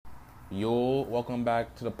Yo, welcome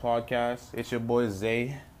back to the podcast. It's your boy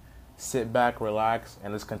Zay. Sit back, relax,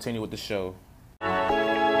 and let's continue with the show.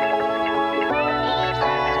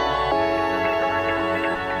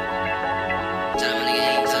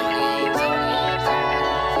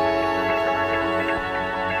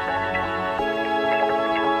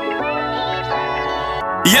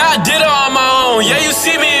 Yeah, I did it on my own. Yeah, you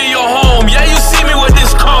see me in your home. Yeah, you see me with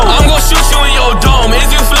this cone. I'm gon' shoot you in your dome.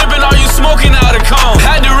 Is you flipping? Are you smoking out of cone?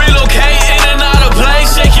 Had to relocate in and out of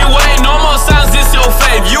place. Shake your weight, no more sounds, this your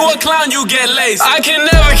fave. You a clown, you get laced. I can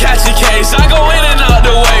never catch a case. I go in and out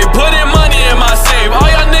the way. Putting money in my safe. All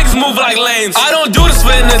y'all niggas move like lames. I don't do this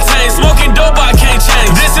for entertain. Smoking dope, I can't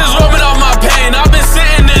change. This is rubbing off my pain. I've been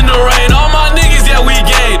sitting in the rain. All my niggas, yeah, we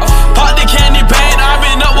gained. Pop the candy paint. I've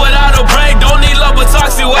been up without a break. Don't need love but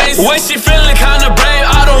toxic waste. When she feeling kinda brave,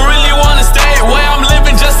 I don't really wanna stay. Where I'm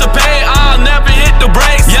living just to pay, I'll never hit the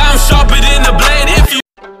brakes. Yeah, I'm sharper than the blade. If you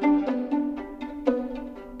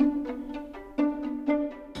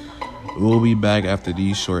We'll be back after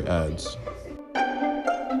these short ads.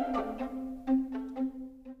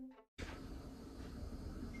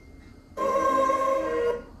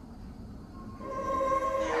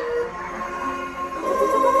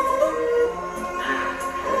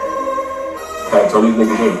 I told these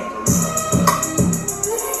niggas in.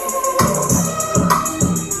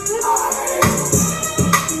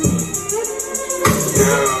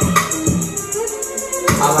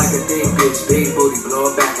 I like a big bitch, big booty,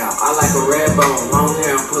 blow it back out. I like a red bone, long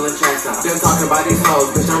hair, I'm pulling tracks out. Still talking about these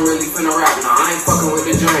hoes, bitch, I'm really finna rap now. I ain't fucking with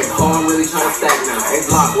the drink, ho, I'm really trying to stack now. Hey,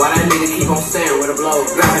 block, why that nigga keep on saying with a blow?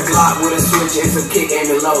 Got a Glock with a switch and some kick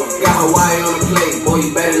aiming low. Got Hawaii on the plate, boy,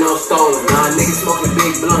 you better know stolen. Nah, niggas smoking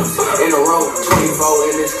big blunts in a row.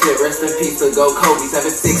 24 in this clip, rest in peace to go Kobe.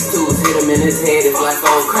 7.62s, hit him in his head, it's like,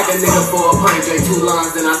 oh, crack a nigga for a pint, drink 2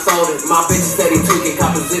 lines, then I sold it. My bitch steady tweaking,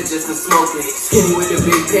 cop a zip just to smoke it. Skinny with the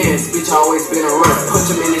big pants, bitch always been a run.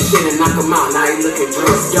 Punch him in the shit and knock him out, now he looking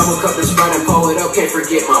drunk. Double cup the Sprite and pull it up, can't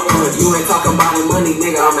forget my punch. You ain't talking about the money,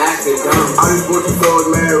 nigga, I'm acting dumb. I just work for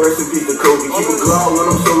a man, rest in peace to Kobe. Keep it cloud when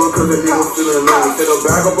I'm solo, cause the nigga feeling lonely. Set a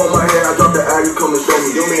bag up on my head, I drop the ad, you come and show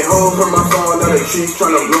me. Yo, man, hoes from my song, now the trees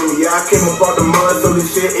tryna blow me. Yeah, I came up out the mud, so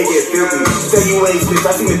this shit, it get filthy. Say you ain't snitch,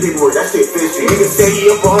 I seen the paperwork, that shit fishy. Niggas say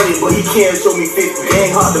he up 100, but he can't show me 50.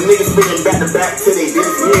 Gang hot, the niggas spinning back to back till they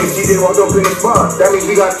dizzy. Me and CJ walked up in the spot, that means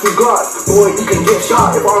we got 2 Glocks. Boy, you can get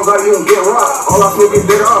shot, if I don't got you, don't get robbed. All I smoke is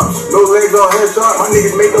dead ops, no legs or headshot. My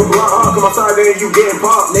niggas make the block hot, come outside there, you getting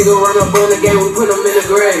popped. Nigga run up on the game, we put him in the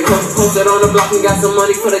grave. Posted on the block and got some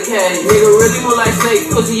money for the cash. Nigga really move like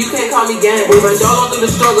snake, pussy, you can't call me gang. Moving all through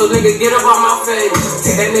the struggle, nigga, get up on my face.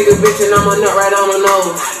 Take that nigga bitch and I'm a nut right on the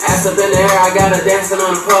nose. Ass up in the air, I got her dancing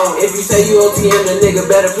on the pole. If you say you OTM, the nigga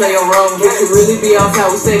better play your role. Bitch, you really be outside,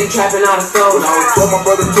 we steady trapping out of soul. So my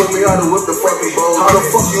brother told me how to whip the fucking bowl. How the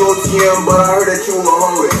fuck you OTM, but I heard that you were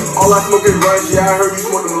hungry. All I smoke is rice, yeah, I heard you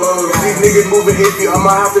smoke them lows. These niggas moving iffy, I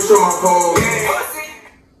might have to show my pole.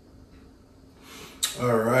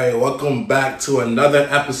 Alright, welcome back to another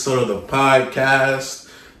episode of the podcast.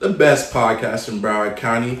 The best podcast in Broward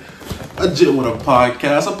County. Legit with a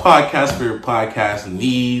podcast for your podcast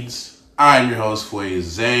needs. I'm your host, Foye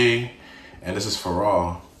Zay, and this is for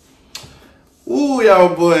all. Ooh,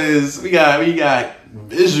 y'all boys. We got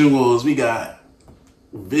visuals.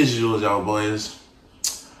 Y'all boys.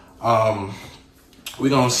 We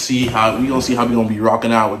gonna see how we gonna be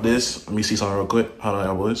rocking out with this. Let me see something real quick. Hold on,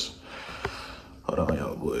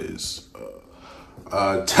 y'all boys.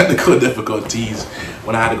 Technical difficulties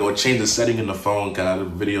when I had to go change the setting in the phone because the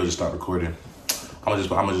video just stopped recording. I'm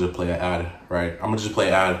gonna just play an ad, right? I'm gonna just play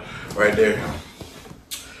an ad right there.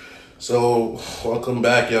 So welcome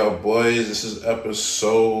back, y'all boys. This is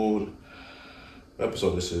episode.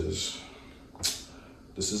 This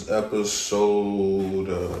is episode.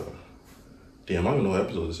 Damn, I don't even know what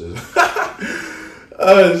episode this is.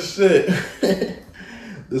 Oh shit.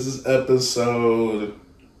 This is episode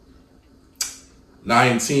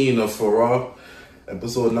 19 of For Raw.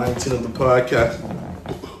 Episode 19 of the podcast.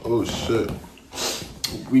 Oh shit.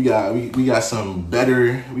 We got some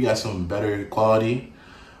better quality.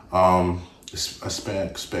 I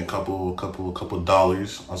spent a couple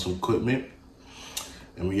dollars on some equipment.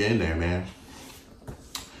 And we in there, man.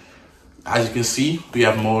 As you can see, we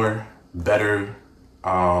have better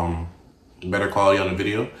quality on the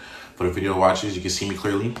video. For the video watchers, you can see me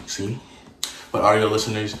clearly. But audio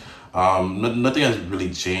listeners, nothing has really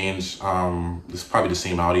changed. It's probably the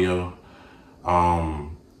same audio.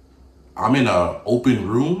 I'm in an open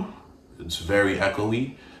room. It's very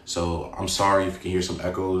echoey, so I'm sorry if you can hear some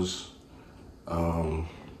echoes. I'm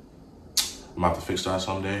about to fix that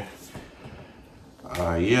someday.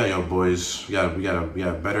 Yeah, yo, boys, we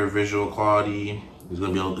got better visual quality. It's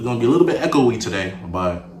gonna be a little bit echoey today,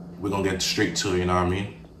 but we're gonna get straight to it. You know what I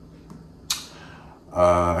mean?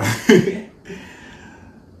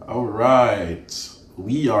 All right,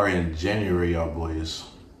 we are in January, y'all boys.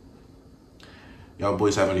 Y'all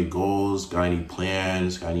boys have any goals? Got any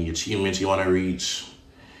plans? Got any achievements you want to reach?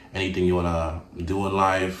 Anything you want to do in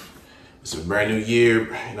life? It's a brand new year.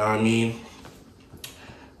 You know what I mean?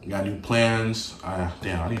 You got new plans.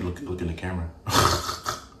 Damn, I need to look in the camera.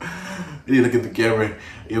 You need to look at the camera.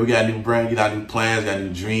 Yeah, we got a new brand. You got new plans. Got new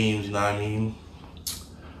dreams. You know what I mean?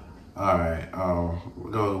 All right.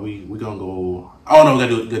 We gonna go. Oh no, we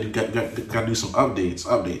gotta do some updates.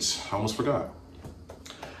 I almost forgot.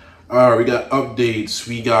 All right, we got updates.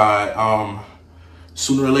 We got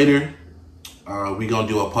sooner or later, we gonna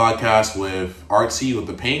do a podcast with Artsy with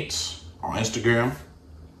the Paints on Instagram.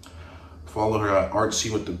 Follow her at Artsy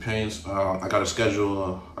with the Paints. I gotta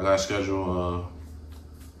schedule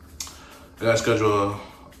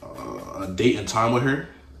a date and time with her.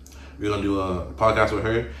 We're gonna do a podcast with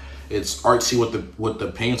her. It's Artsy with the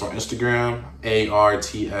Paints on Instagram.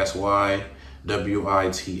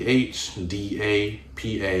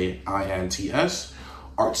 ArtsyWithDaPaints.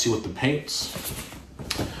 Artsy with the Paints.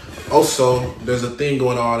 Also, there's a thing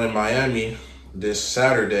going on in Miami this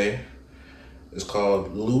Saturday. It's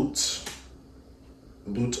called Loot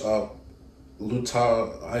Up.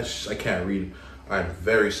 I can't read. I'm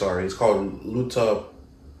very sorry. It's called Lootopia.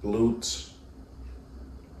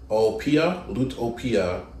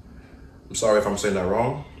 I'm sorry if I'm saying that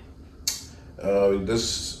wrong.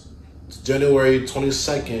 This January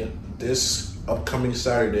 22nd, this upcoming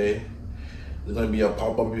Saturday, there's going to be a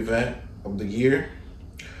pop-up event of the year.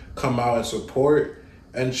 Come out and support.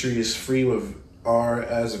 Entry is free with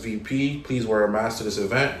RSVP. Please wear a mask to this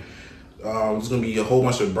event. There's going to be a whole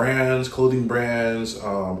bunch of brands, clothing brands,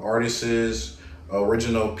 artists,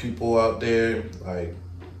 original people out there, like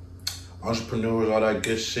entrepreneurs, all that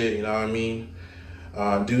good shit, you know what I mean?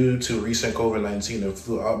 Due to recent COVID-19 and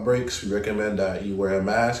flu outbreaks, we recommend that you wear a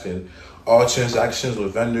mask, and all transactions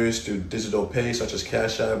with vendors through digital pay, such as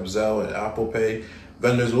Cash App, Zelle, and Apple Pay,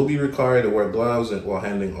 vendors will be required to wear gloves and while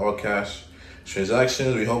handling all cash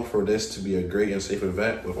transactions. We hope for this to be a great and safe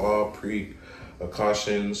event with all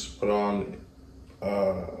precautions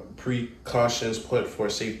put for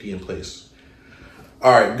safety in place.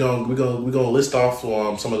 All right, we're gonna list off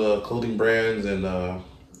some of the clothing brands and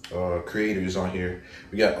creators on here.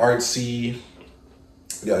 We got Artsy,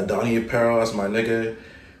 we got Donnie Apparel, that's my nigga.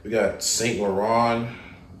 We got Saint Laurent,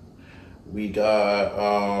 we got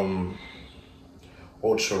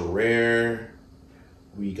Ultra Rare,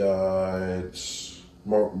 we got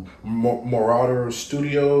Marauder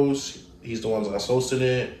Studios, he's the one that's hosting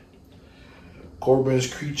it.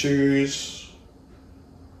 Corbin's Creatures,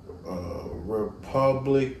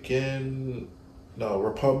 Republic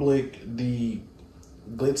the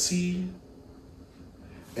Glitzy,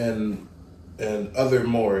 and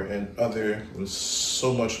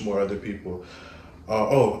so much more other people.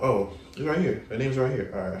 It's right here. The name's right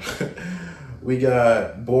here. All right. We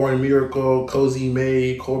got Born Miracle, Cozy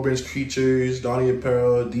May, Corbin's Creatures, Donnie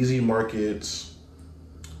Apparel, DZ Markets.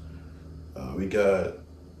 We got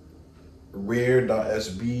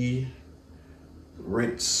Rare.SB,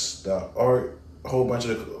 Ritz.art, a whole bunch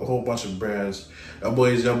of brands. Y'all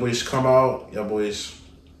boys come out. Y'all boys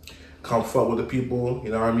come fuck with the people.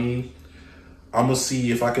 You know what I mean? I'm gonna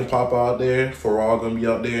see if I can pop out there. If we're all gonna be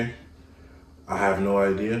out there, I have no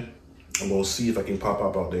idea. I'm gonna see if I can pop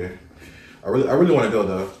up out there. I really want to go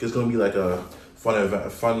though. It's gonna be like a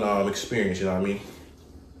fun experience. You know what I mean?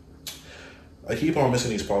 I keep on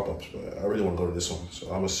missing these pop-ups, but I really want to go to this one. So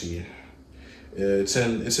I'm gonna see. It's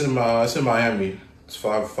in Miami. It's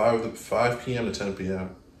 5 p.m. to 10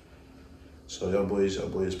 p.m. So y'all boys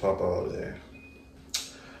pop out there.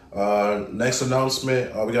 Next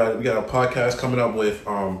announcement, we got a podcast coming up with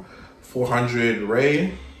 400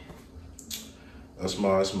 Ray. That's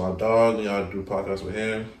my dog. You know, I do a podcast with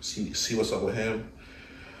him. See what's up with him.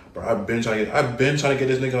 But I've been trying to get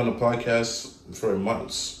this nigga on the podcast for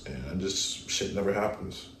months, and just shit never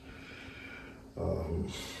happens.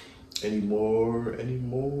 Any more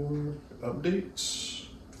updates?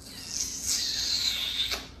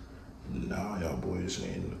 Nah, y'all boys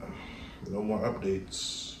ain't no more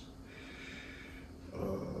updates.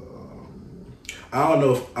 I don't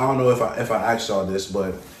know if I asked y'all this,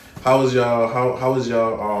 but how was y'all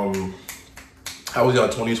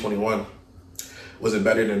 2021? Was it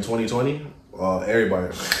better than 2020?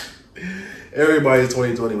 Everybody's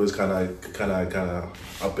 2020 was kind of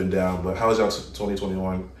up and down, but how was y'all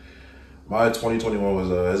 2021? My 2021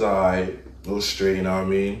 was alright. It was straight, you know what I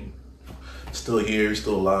mean? Still here,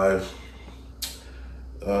 still alive.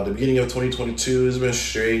 The beginning of 2022 has been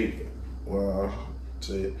straight. Wow. It's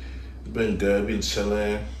been good, been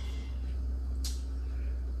chilling.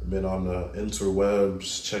 Been on the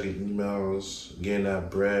interwebs, checking emails, getting that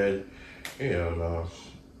bread. You know,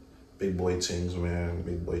 big boy things, man.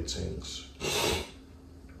 Big boy things.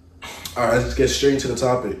 All right, let's get straight into the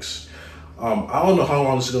topics. I don't know how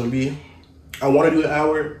long this is going to be. I want to do an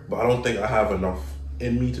hour, but I don't think I have enough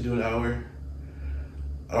in me to do an hour.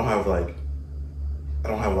 I don't have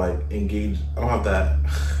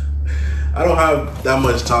that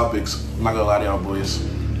much topics. I'm not gonna lie to y'all boys.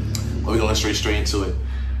 But we're gonna straight into it.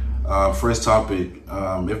 First topic,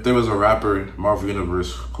 if there was a rapper, Marvel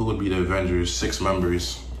Universe, who would be the Avengers 6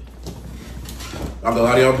 members? I'm gonna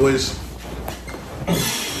lie to y'all boys.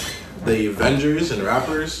 The Avengers and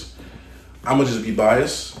rappers, I'm gonna just be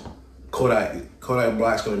biased. Kodak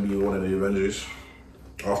Black's gonna be one of the Avengers.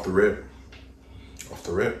 Off the rip.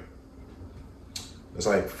 It's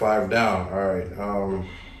like 5 down. All right.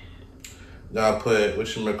 Y'all put y'all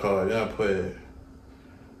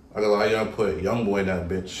put Youngboy in that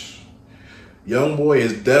bitch. Youngboy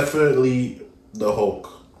is definitely the Hulk.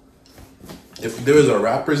 If there was a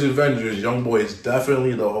rapper's Avengers, Youngboy is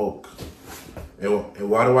definitely the Hulk. And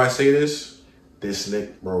why do I say this? This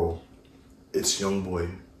Nick, bro, it's Youngboy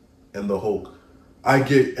and the Hulk. I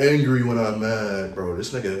get angry when I'm mad, bro.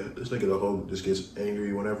 This nigga the Hulk just gets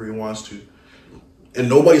angry whenever he wants to. And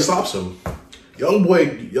nobody stops him.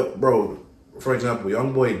 Youngboy, bro, for example,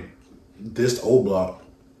 Youngboy dissed O Block.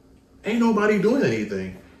 Ain't nobody doing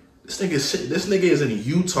anything. This nigga is in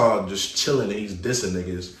Utah just chilling and he's dissing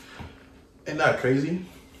niggas. Ain't that crazy?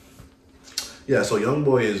 Yeah, so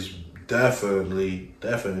Youngboy is definitely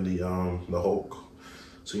the Hulk.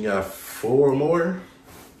 So you got 4 more.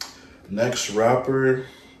 Next rapper,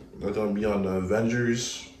 they're gonna be on the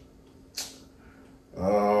Avengers.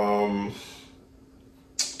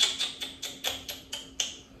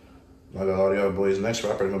 Like a lot of y'all boys, next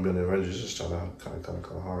rapper gonna be on the Avengers. Just trying to kind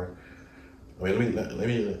of hard. Wait, let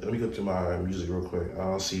me go through my music real quick.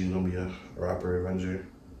 I'll see who's gonna be a rapper Avenger.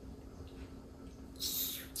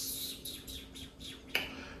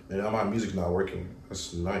 Man, my music's not working.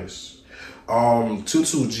 That's nice.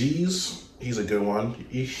 22 G's. He's a good one.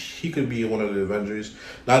 He could be one of the Avengers.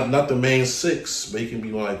 Not the main 6, but he can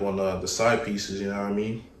be one of the side pieces, you know what I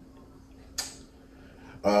mean?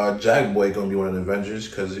 Jackboy gonna be one of the Avengers,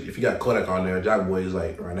 because if you got Kodak on there, Jackboy is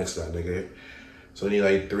like right next to that nigga. So we need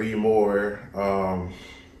like 3 more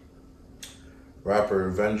rapper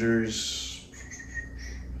Avengers.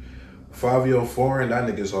 Fabio Foreign, that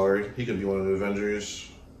nigga's hard. He could be one of the Avengers.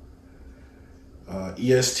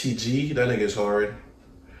 ESTG, that nigga's hard.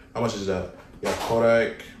 How much is that? We got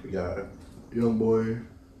Kodak, we got Youngboy,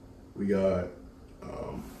 we got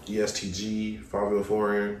ESTG, Fabio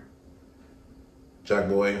Foreign,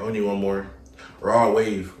 Jackboy. Only one more. Raw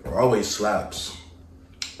Wave. Raw Wave slaps.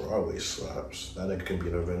 That nigga can be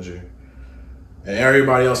an Avenger. And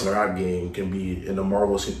everybody else in the rap game can be in the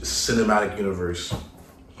Marvel Cinematic Universe.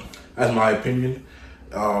 That's my opinion.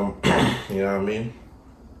 You know what I mean?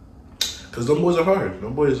 Cause them boys are hard.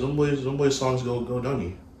 Them boys songs go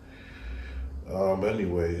dungy. But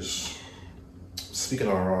anyways, speaking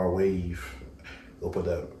of Raw Wave, go put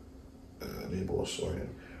that label in.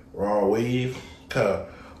 Raw Wave,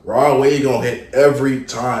 Raw Wave gonna hit every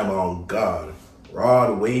time. On God,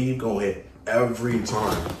 Raw Wave gonna hit every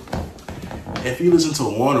time. If you listen to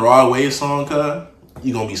one Raw Wave song,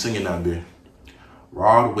 you gonna be singing that bit.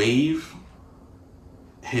 Raw Wave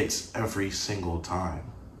hits every single time.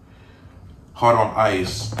 Hard on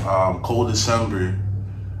Ice, Cold December.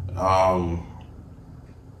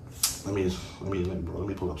 Let me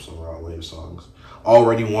pull up some Raw Wave songs.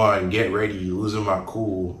 Already Won, Get Ready, Losing My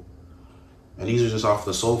Cool. And these are just off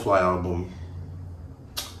the Soulfly album.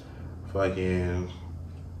 Fucking,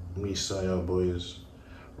 let me say y'all boys.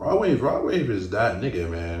 Raw Wave is that nigga,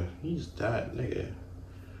 man. He's that nigga.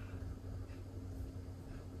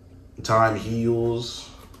 Time Heals,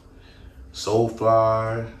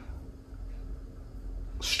 Soulfly,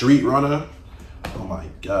 Street Runner. Oh my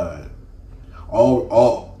God.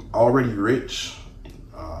 Already Rich.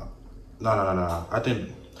 No. I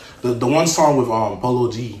think the one song with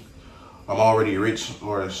Polo G, I'm Already Rich,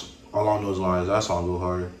 or along those lines. That song go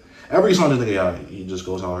hard. Every song this nigga got, he just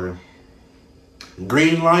goes hard.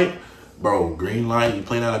 Green Light, bro. Green Light. You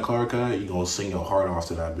playing that in a car, you gonna sing your heart off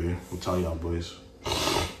to that, bitch. I'm telling y'all, boys.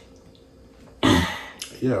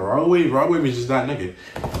 Yeah, Raw Wave is just that nigga.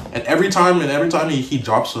 And every time he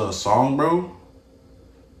drops a song, bro,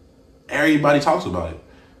 everybody talks about it.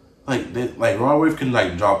 Like Raw Wave can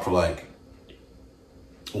like drop for like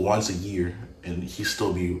once a year and he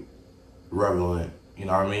still be relevant. You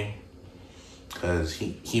know what I mean? Because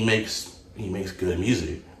he makes good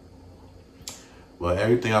music. But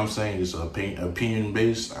everything I'm saying is opinion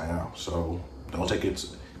based. I know, so don't take it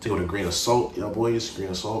with a grain of salt, yo boys. Grain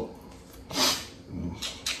of salt.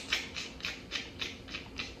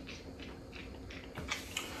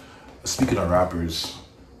 Speaking of rappers,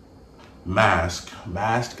 Mask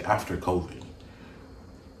after COVID.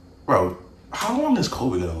 Bro, how long is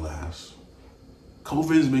COVID gonna last?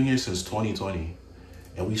 COVID has been here since 2020,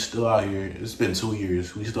 and we still out here. It's been 2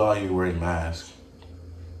 years. We still out here wearing masks.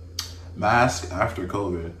 Mask after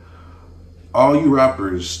COVID. All you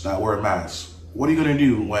rappers that wear masks, what are you gonna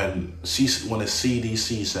do when the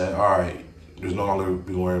CDC said, all right, there's no longer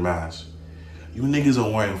be wearing masks? You niggas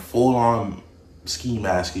are wearing full-on ski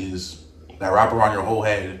masks that wrap around your whole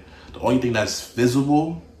head. The only thing that's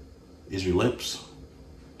visible is your lips,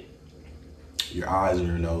 your eyes, and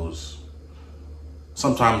your nose.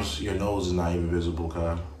 Sometimes your nose is not even visible,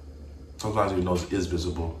 cuz. Sometimes your nose is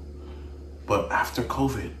visible. But after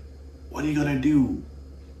COVID, what are you gonna do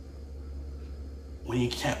when you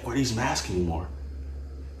can't wear these masks anymore?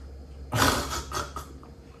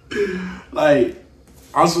 Like,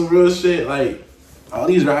 on some real shit, like, all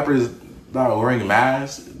these rappers that are wearing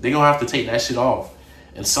masks, they gonna have to take that shit off.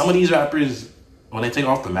 And some of these rappers, when they take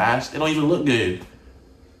off the mask, they don't even look good.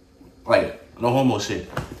 Like, no homo shit.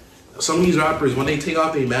 Some of these rappers, when they take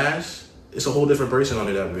off their mask, it's a whole different person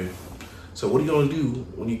under that bit. So what are you gonna do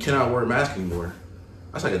when you cannot wear a mask anymore?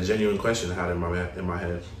 That's like a genuine question I had in my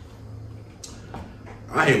head.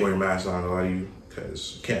 I hate wearing masks, I'm not gonna lie to you,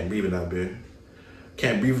 because you can't breathe in that bit.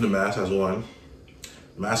 Can't breathe in the mask, that's one.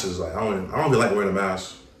 Mask is like, I don't really like wearing a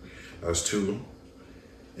mask. That's two.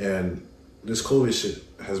 And this COVID shit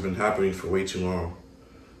has been happening for way too long.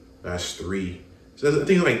 That's three. So I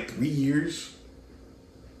think it's like 3 years.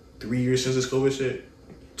 3 years since this COVID shit.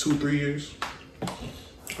 2-3 years. I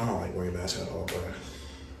don't like wearing masks at all, bro.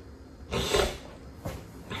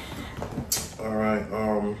 Alright,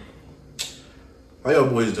 how y'all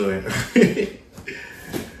boys doing?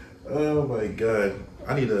 Oh my god.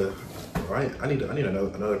 I need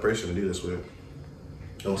another person to do this with.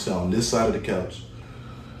 Don't sit on this side of the couch.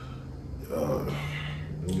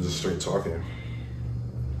 Just straight talking.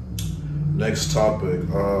 Next topic,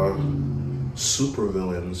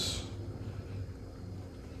 supervillains.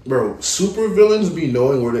 Bro, supervillains be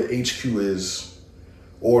knowing where the HQ is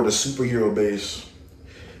or the superhero base.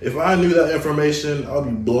 If I knew that information, I'll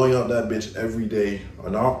be blowing up that bitch every day,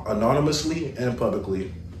 anonymously and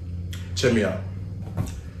publicly. Check me out.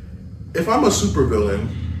 If I'm a supervillain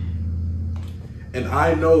and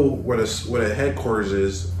I know where the headquarters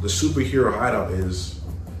is, the superhero hideout is,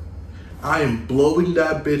 I am blowing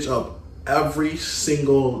that bitch up every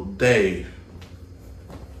single day,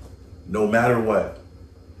 no matter what.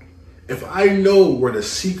 If I know where the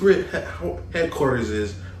secret headquarters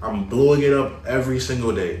is, I'm blowing it up every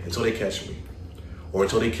single day until they catch me or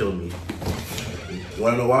until they kill me. You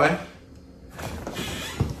wanna know why?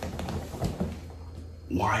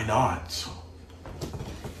 Why not?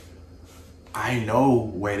 I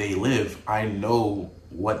know where they live. I know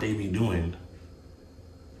what they be doing.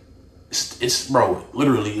 It's bro,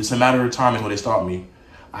 literally, it's a matter of time until they stop me.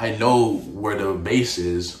 I know where the base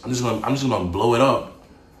is. I'm just gonna blow it up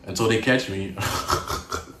until they catch me.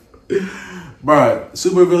 Bruh,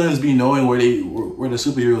 supervillains be knowing where the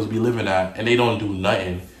superheroes be living at, and they don't do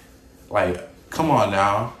nothing. Like, come on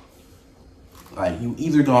now. Like, you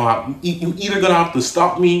either gonna have to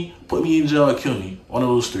stop me, put me in jail, or kill me. One of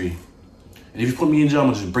those three. And if you put me in jail, I'm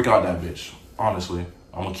gonna just break out that bitch. Honestly,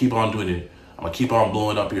 I'm gonna keep on doing it. I'm gonna keep on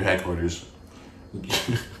blowing up your headquarters.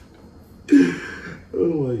 Oh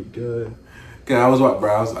my god. Okay, I was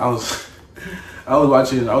watching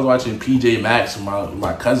PJ Maxx with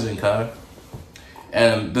my cousin,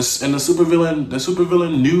 and the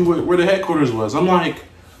supervillain knew where the headquarters was. I'm like,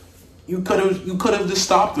 you could have just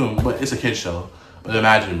stopped him, but it's a kid show. But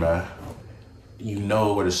imagine, bro, you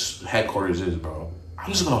know where the headquarters is, bro.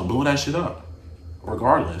 I'm just gonna blow that shit up,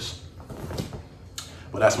 regardless.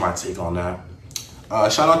 But that's my take on that.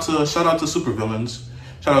 Shout out to supervillains.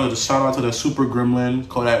 Shout out to the Super Gremlin,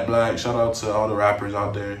 Kodak Black. Shout out to all the rappers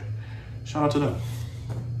out there. Shout out to them.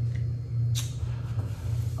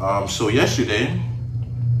 So yesterday,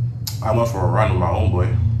 I went for a run with my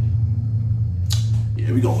homeboy.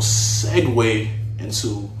 Yeah, we gonna segue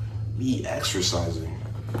into me exercising.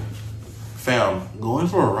 Fam, going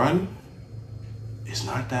for a run is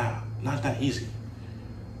not that easy.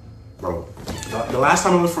 Bro, the last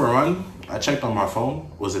time I went for a run, I checked on my phone,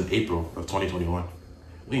 was in April of 2021.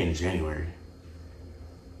 We in January.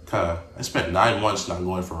 I spent 9 months not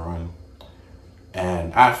going for a run.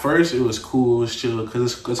 And at first, it was cool, it was chill,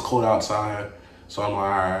 because it's cold outside. So I'm like, all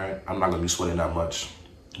right, I'm not going to be sweating that much.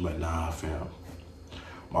 But nah, fam.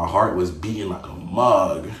 My heart was beating like a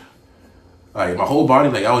mug. Like, my whole body,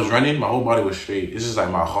 like, I was running, my whole body was straight. It's just like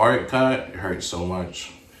my heart, it hurt so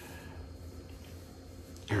much.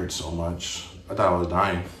 It hurt so much. I thought I was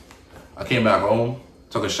dying. I came back home,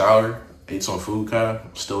 took a shower, ate some food,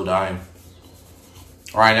 I'm still dying.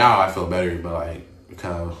 Right now, I feel better, but, like, it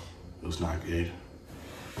was not good.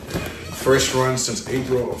 First run since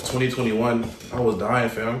April of 2021, I was dying,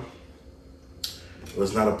 fam. It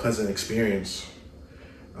was not a pleasant experience.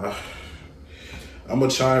 I'm gonna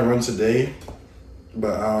try and run today,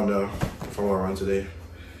 but I don't know if I'm gonna run today.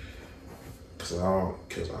 Cause I don't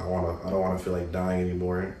wanna feel like dying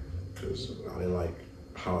anymore. Cause I didn't like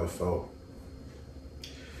how I felt.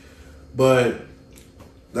 But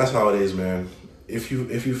that's how it is, man. If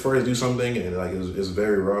you first do something and like it's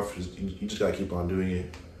very rough, you just gotta keep on doing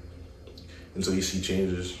it until you see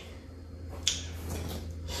changes.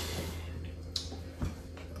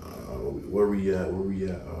 Where we at?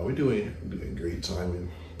 We're doing great timing.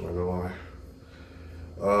 I'm not gonna lie.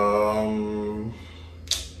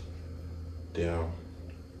 Damn.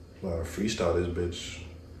 Freestyle this bitch.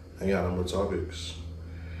 I ain't got no more topics.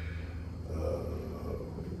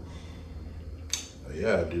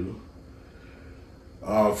 Yeah, I do.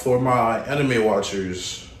 For my anime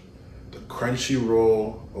watchers, the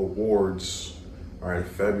Crunchyroll Awards are in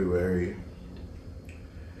February.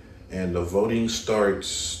 And the voting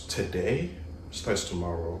starts today? Starts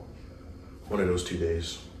tomorrow. One of those 2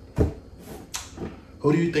 days.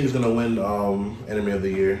 Who do you think is gonna win Anime of the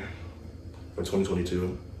Year for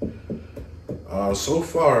 2022? So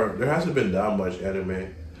far, there hasn't been that much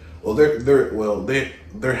anime. Well,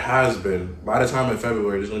 there has been. By the time in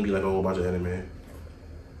February, there's gonna be like a whole bunch of anime.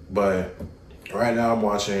 But right now, I'm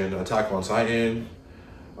watching Attack on Titan.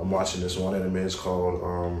 I'm watching this one anime. It's called.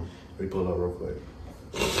 Let me pull it up real quick.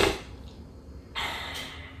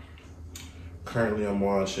 Currently, I'm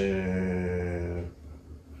watching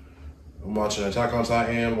Attack on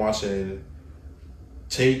Titan. I'm watching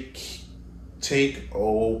Take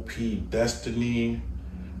OP Destiny.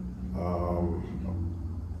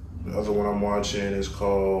 The other one I'm watching is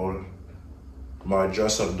called My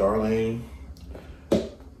Dress Up Darling.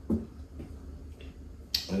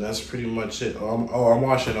 And that's pretty much it. I'm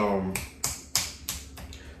watching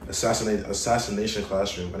Assassination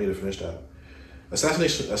Classroom. I need to finish that.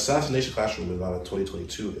 Assassination Classroom is not a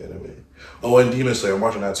 2022 anime. Oh, and Demon Slayer. I'm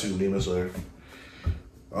watching that too. Demon Slayer.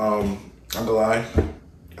 I'm gonna lie.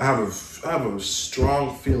 I have a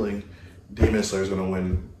strong feeling Demon Slayer is gonna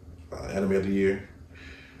win Anime of the Year.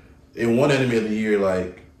 It won Anime of the Year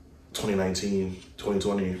like 2019,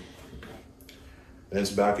 2020, and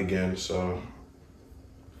it's back again. So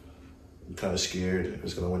I'm kind of scared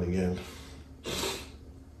it's gonna win again.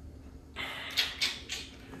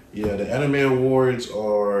 Yeah, the Anime Awards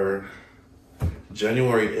are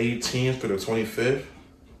January 18th through the 25th.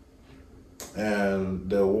 And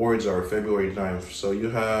the awards are February 9th. So you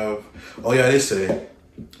have, oh yeah, it is today.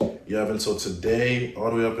 You have until today, all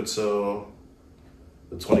the way up until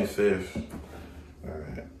the 25th. All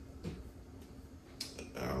right.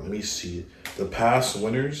 Let me see. The past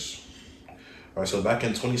winners. All right, so back in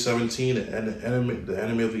 2017, the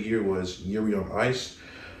anime of the year was Yuri on Ice.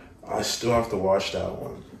 I still have to watch that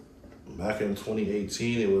one. Back in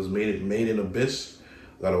 2018, it was Made in Abyss.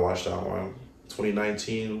 Gotta watch that one.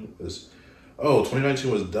 2019 was Devil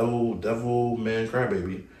Man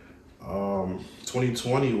Crybaby.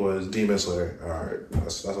 2020 was Demon Slayer. All right,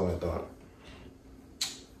 that's all I thought.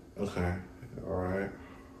 Okay, all right.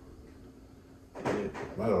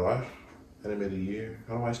 Not a lot. Anime of the year.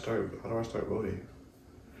 How do I start voting?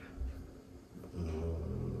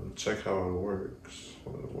 Check how it works.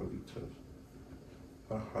 What details?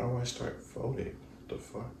 How do I start voting? What the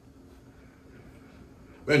fuck?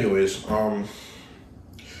 But anyways,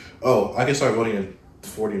 oh, I can start voting in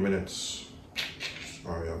 40 minutes.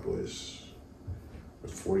 All right, y'all boys.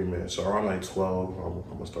 40 minutes. So around like 12, I'm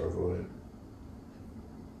gonna start voting.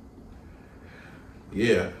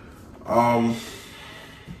 Yeah. I'm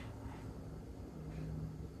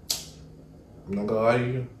not gonna lie to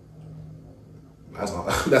you. That's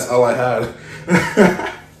all I had.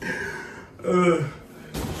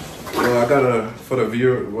 Well, I got for the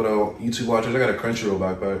viewer, YouTube watchers, I got a Crunchyroll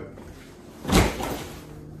backpack.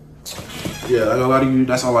 Yeah, I got a lot of you.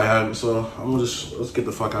 That's all I had. So let's get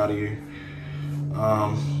the fuck out of here.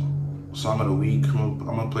 Song of the week. I'm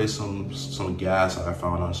gonna play some gas that I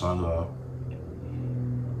found on SoundCloud.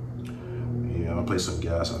 Yeah, I'm gonna play some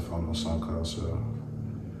gas I found on SoundCloud. So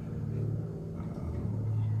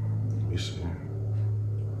me see.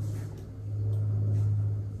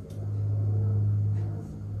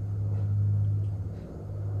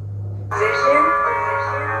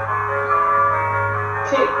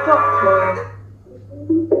 TikTok play.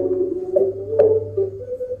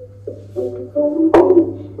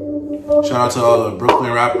 Shout out to all the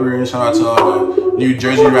Brooklyn rappers. Shout out to all the New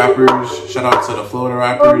Jersey rappers. Shout out to the Florida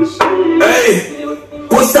rappers. Hey!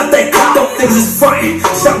 Boy, stop that cop, them niggas is frontin'.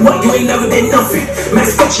 Stop what, you ain't never did nothing.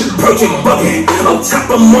 Manufactured project bugging. Up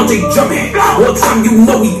top, I'm on they jumping. One time you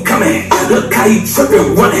know we coming. Look how he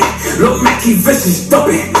trippin', running. Look, Mackie vicious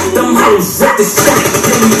dumping. Them hoes at the stack,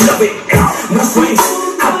 then we love it. New swings,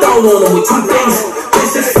 hopped out on them with two things.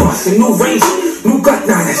 This is force, a new range. New gut,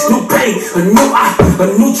 now that's new pain. A new eye,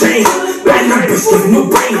 a new chain. Bad numbers, give new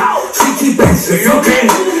brain. She keep asking, you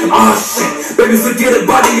game. Oh shit, baby, forget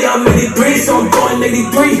about it. Yeah, I'm 83, so I'm going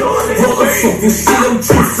 83. Roll up so you see them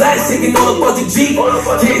two flags taking all about the G.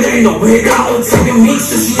 Yeah, they know where they all taking me,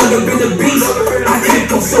 so she never been a beast. I can't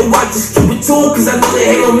go, so I just keep it too, cause I know they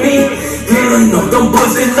hate on me. Yeah, they know them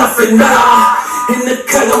boys ain't nothing, nah. In the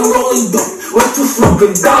cut, I'm rolling dope. What you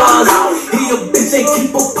smoking, dog? He a bitch, ain't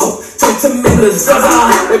keep a poke. Talk to me, the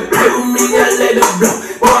Zaza. They play with me, I let it blow.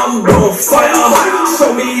 But I'm blowing fire.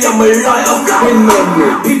 Show me I'm a liar.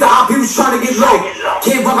 Beat the op, he was trying to get low.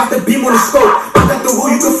 Can't rock out the beam on the scope. I got the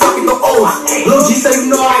wood, you can fucking the O's. Lil G say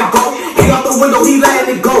you know I ain't go. He out the window, he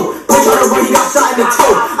letting it go. Push on the run, he got shot in the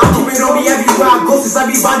toe. I keep it on me everywhere I go. Since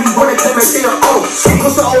everybody wanna claim my shit on O.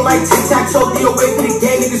 Close to O like tic-tac-toe. The away for the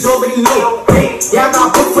game, niggas already know. Hey, yeah, I got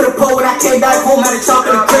booked for the pole. When I came back home, had a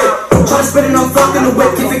chocolate crib. Try to spin it, I'm fucking the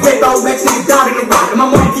whip. Can't forget about Rex, niggas down in the rock. And my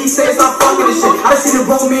money keeps saying stop fucking this shit. I done seen a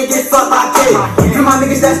grown man get fucked by a kid. Even my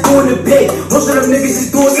niggas that's doing the big. Most of them niggas is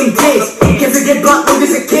doing some gigs. Can't forget Block,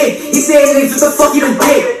 niggas a kid. He saying niggas, what the fuck you done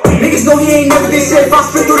did? Niggas know he ain't never did shit. If I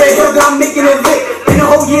spit through their hair, I'm making it lit. In the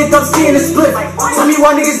whole year, dub ski in the split. Tell me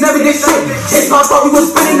why niggas never did shit. Chase my thought we was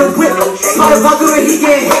spinning the whip. Smart about doing he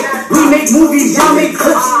getting hit. We make movies, y'all make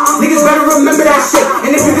clips. Niggas better remember that shit.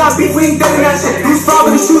 And if you got beef, we ain't done that shit. You saw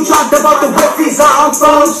when the shoe tried to dub out the whip fees. I'm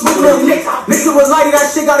from smoking little Nick. Mix it with lighty, that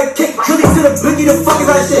shit got a kick. Chili to the blinky, the fuck is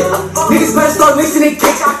that shit. Niggas better start mixing it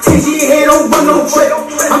kicks. TG here, don't run no trip.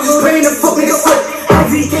 I'm just playing the fuck niggas slip.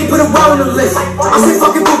 can't put a well on the list. I say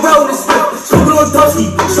fucking put well on the split. Smoking on Dusty,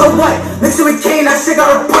 so what? Mix it with Kane, that shit got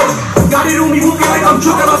a punch. Got it on me, looking like I'm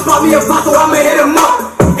drunk. I'll spot me a bottle, I'ma hit him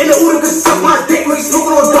up. In the Uda can suck my dick when he's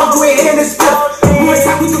smoking on dog, you ain't hitting this split. Boy,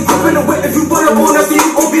 attack with the grip in the whip. If you run up on us, then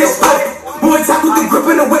you gon' be a split. Boy, attack with the grip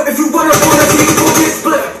in the whip. If you run up on us, then you gon' be a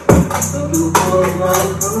split.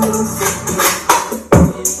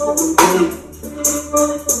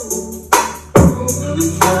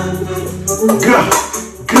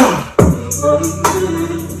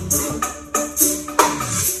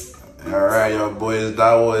 Alright, y'all boys,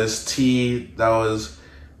 that was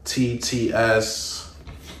TTS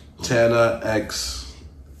Tana X.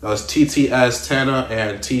 That was TTS Tana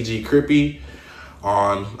and TG Crippy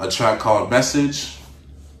on a track called Message.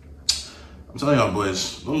 I'm telling y'all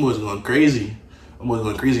boys, them boys going crazy. Them boys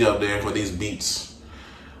going crazy out there for these beats.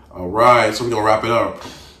 Alright, so we're gonna wrap it up.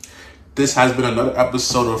 This has been another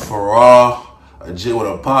episode of For Raw, a Jit with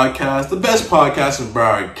a Podcast, the best podcast in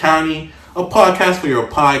Broward County, a podcast for your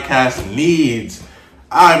podcast needs.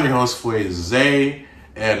 I'm your host, Fuey Zay,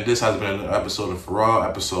 and this has been an episode of For Raw,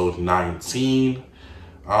 episode 19.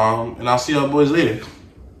 And I'll see y'all boys later.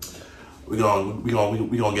 We gonna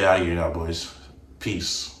get out of here now, boys.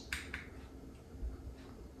 Peace.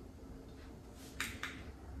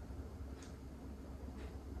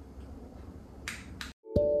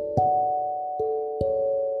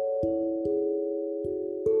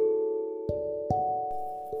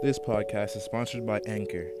 This podcast is sponsored by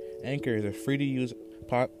Anchor. Anchor is a free-to-use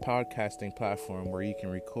podcasting platform where you can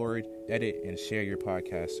record, edit, and share your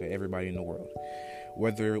podcast to everybody in the world.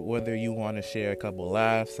 Whether you want to share a couple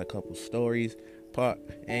laughs, a couple stories,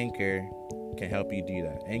 Anchor can help you do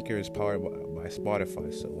that. Anchor is powered by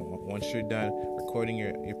Spotify, so once you're done recording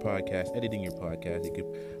your podcast, editing your podcast, you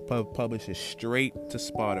can publish it straight to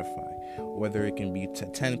Spotify. Whether it can be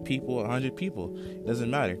 10 people, 100 people, it doesn't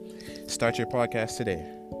matter. Start your podcast today.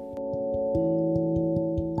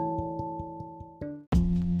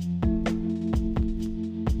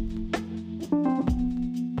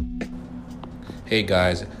 Hey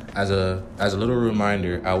guys, as a little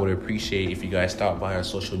reminder, I would appreciate if you guys stop by our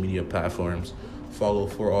social media platforms. Follow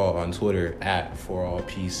For All on Twitter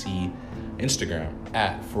 @ForAllPC, Instagram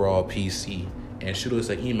 @ForAllPC, and shoot us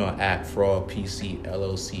an email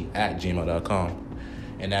forallpcllc@gmail.com.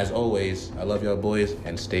 And as always, I love y'all boys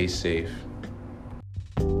and stay safe.